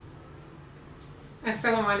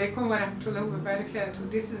Assalamu alaikum wa rahmatullahi wa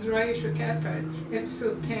barakatuh. This is Raya Shukat for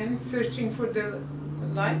episode 10, Searching for the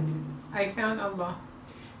Light. I found Allah.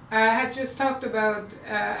 I had just talked about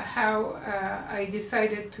how I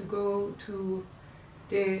decided to go to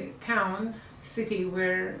the city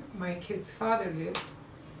where my kid's father lived.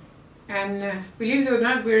 And believe it or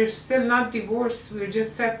not, we're still not divorced, we're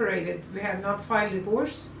just separated. We have not filed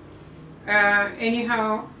divorce.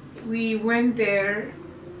 Anyhow, we went there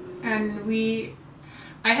and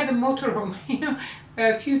I had a motorhome.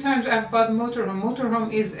 A few times I've bought motorhome.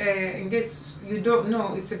 Motorhome is, in case you don't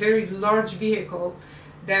know, it's a very large vehicle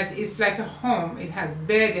that is like a home. It has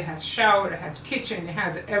bed, it has shower, it has kitchen, it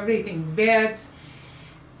has everything, beds.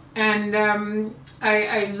 And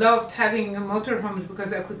I loved having motorhomes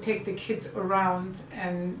because I could take the kids around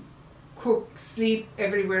and cook, sleep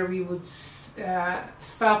everywhere. We would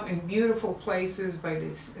stop in beautiful places by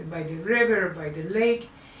the river, by the lake.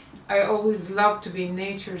 I always loved to be in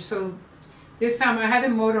nature, so this time I had a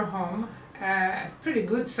motorhome, pretty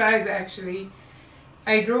good size actually.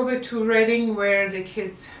 I drove it to Reading where the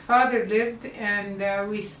kid's father lived, and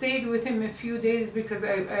we stayed with him a few days because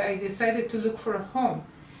I decided to look for a home.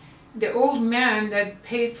 The old man that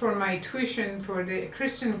paid for my tuition for the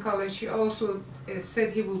Christian college, he also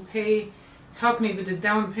said he will help me with the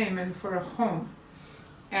down payment for a home.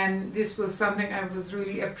 And this was something I was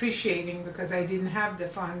really appreciating because I didn't have the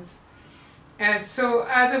funds. So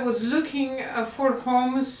as I was looking for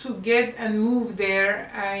homes to get and move there,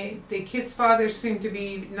 the kid's father seemed to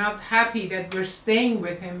be not happy that we're staying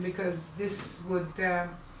with him because this would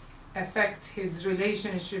affect his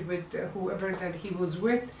relationship with whoever that he was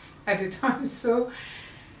with at the time. So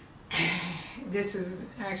this is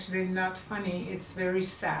actually not funny, it's very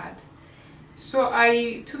sad. So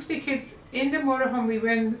I took the kids in the motorhome. We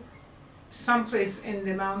went someplace in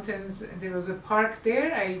the mountains. There was a park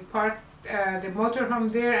there. I parked the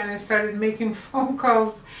motorhome there and I started making phone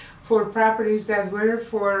calls for properties that were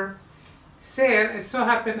for sale. It so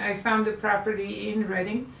happened I found a property in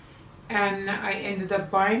Reading and I ended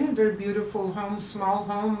up buying a very beautiful home, small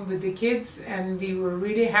home with the kids, and we were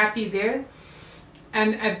really happy there.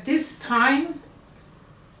 And at this time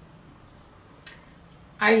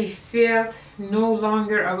I felt no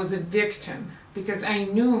longer I was a victim because I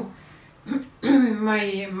knew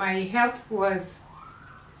my health was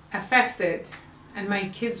affected and my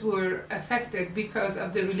kids were affected because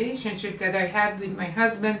of the relationship that I had with my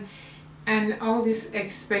husband and all these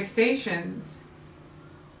expectations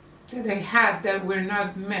that I had that were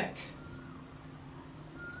not met.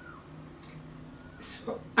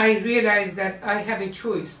 So I realized that I have a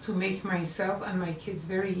choice to make myself and my kids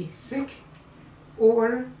very sick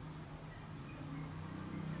or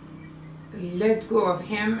let go of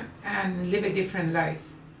him and live a different life.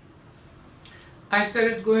 I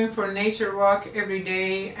started going for a nature walk every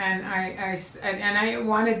day, and I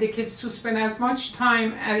wanted the kids to spend as much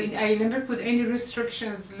time. I never put any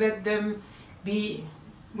restrictions, let them be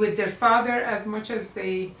with their father as much as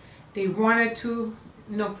they wanted to,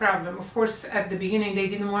 no problem. Of course, at the beginning they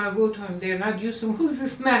didn't want to go to him. They're not used to him. Who's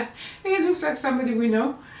this man? He looks like somebody we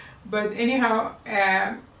know. But anyhow,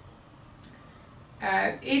 I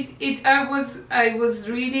was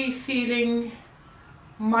really feeling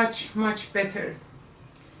much better.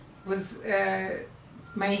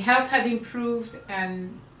 My health had improved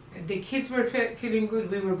and the kids were feeling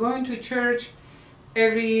good. We were going to church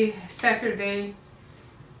every Saturday,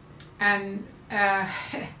 and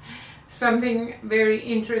something very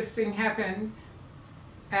interesting happened.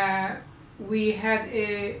 We had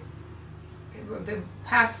the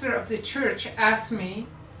pastor of the church asked me,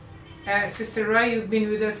 Sister Rai, you've been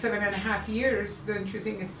with us 7.5 years, don't you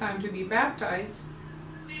think it's time to be baptized?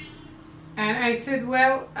 And I said,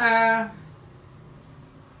 well, I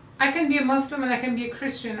can be a Muslim and I can be a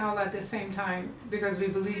Christian all at the same time because we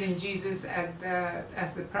believe in Jesus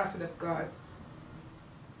as the prophet of God.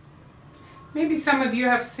 Maybe some of you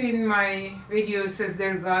have seen my video, says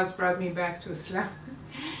their gods brought me back to Islam.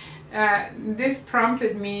 This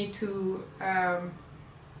prompted me to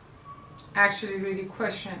actually really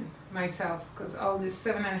question myself, because all this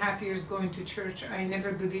 7.5 years going to church, I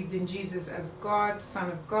never believed in Jesus as God, Son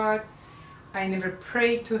of God. I never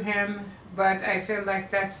prayed to him, but I felt like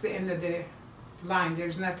that's the end of the line.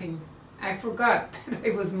 There's nothing. I forgot that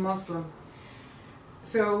I was Muslim.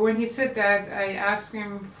 So when he said that, I asked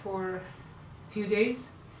him for a few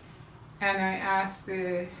days, and I asked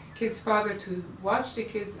the kid's father to watch the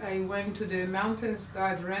kids. I went to the mountains.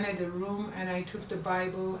 God rented a room, and I took the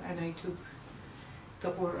Bible and I took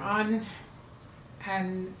the Quran,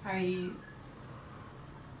 and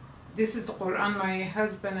this is the Quran my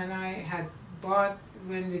husband and I had bought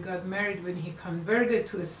when we got married, when he converted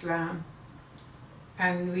to Islam,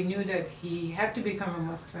 and we knew that he had to become a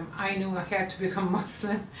Muslim. I knew I had to become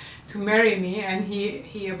Muslim to marry me, and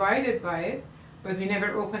he abided by it, but we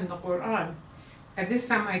never opened the Quran. At this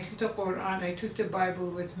time I took the Quran, I took the Bible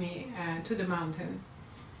with me to the mountain.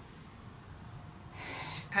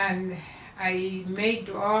 And I made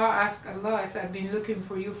dua, asked Allah, I said, I've been looking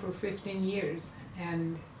for you for 15 years,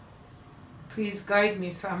 and please guide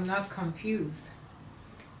me so I'm not confused.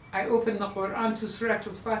 I opened the Quran to Surah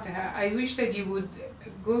Al-Fatiha. I wish that you would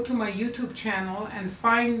go to my YouTube channel and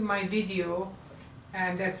find my video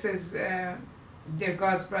that says, Their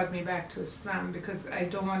Gods Brought Me Back to Islam, because I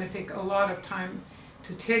don't want to take a lot of time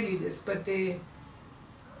to tell you this, but the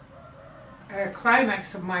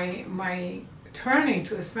climax of my turning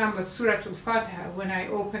to Islam was Surah Al-Fatiha. When I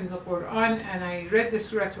opened the Quran and I read the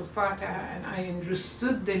Surah Al-Fatiha and I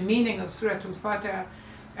understood the meaning of Surah Al-Fatiha,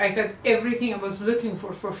 I thought everything I was looking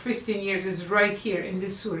for 15 years is right here in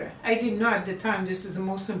this surah. I didn't know at the time this is the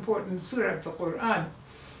most important surah of the Quran.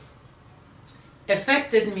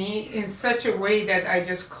 Affected me in such a way that I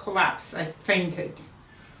just collapsed. I fainted.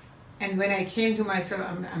 And when I came to myself,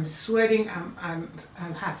 I'm sweating, I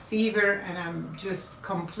have fever, and I'm just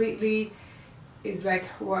completely, it's like,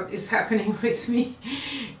 what is happening with me?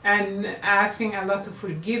 And asking Allah to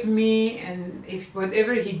forgive me, and if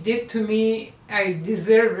whatever He did to me, I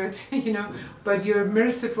deserve it, you know, but you're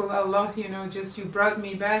merciful, Allah, you know, just you brought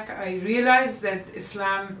me back. I realized that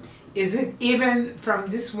Islam isn't even from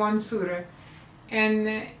this one surah.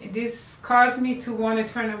 And this caused me to want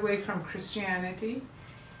to turn away from Christianity.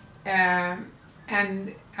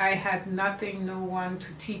 And I had nothing, no one to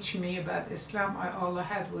teach me about Islam. All I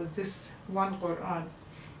had was this one Quran.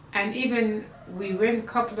 And even we went a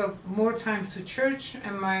couple of more times to church,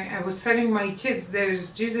 and I was telling my kids,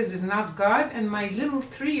 Jesus is not God, and my little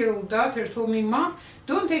 3-year-old daughter told me, Mom,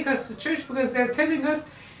 don't take us to church because they're telling us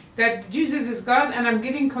that Jesus is God, and I'm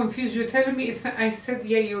getting confused. You're telling me I said,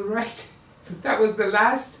 yeah, you're right. That was the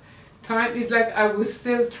last time. It's like I was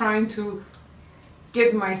still trying to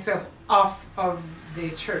get myself off of the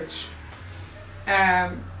church.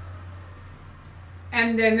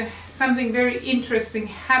 And then something very interesting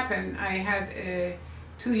happened. I had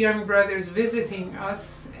 2 young brothers visiting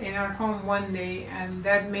us in our home one day, and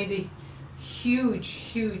that made a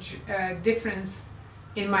huge difference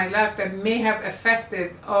in my life that may have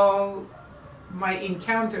affected all my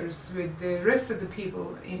encounters with the rest of the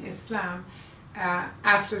people in Islam.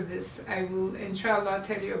 After this, I will inshallah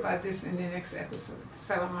tell you about this in the next episode.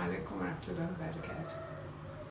 Assalamu alaikum wa rahmatullahi wa barakatuh.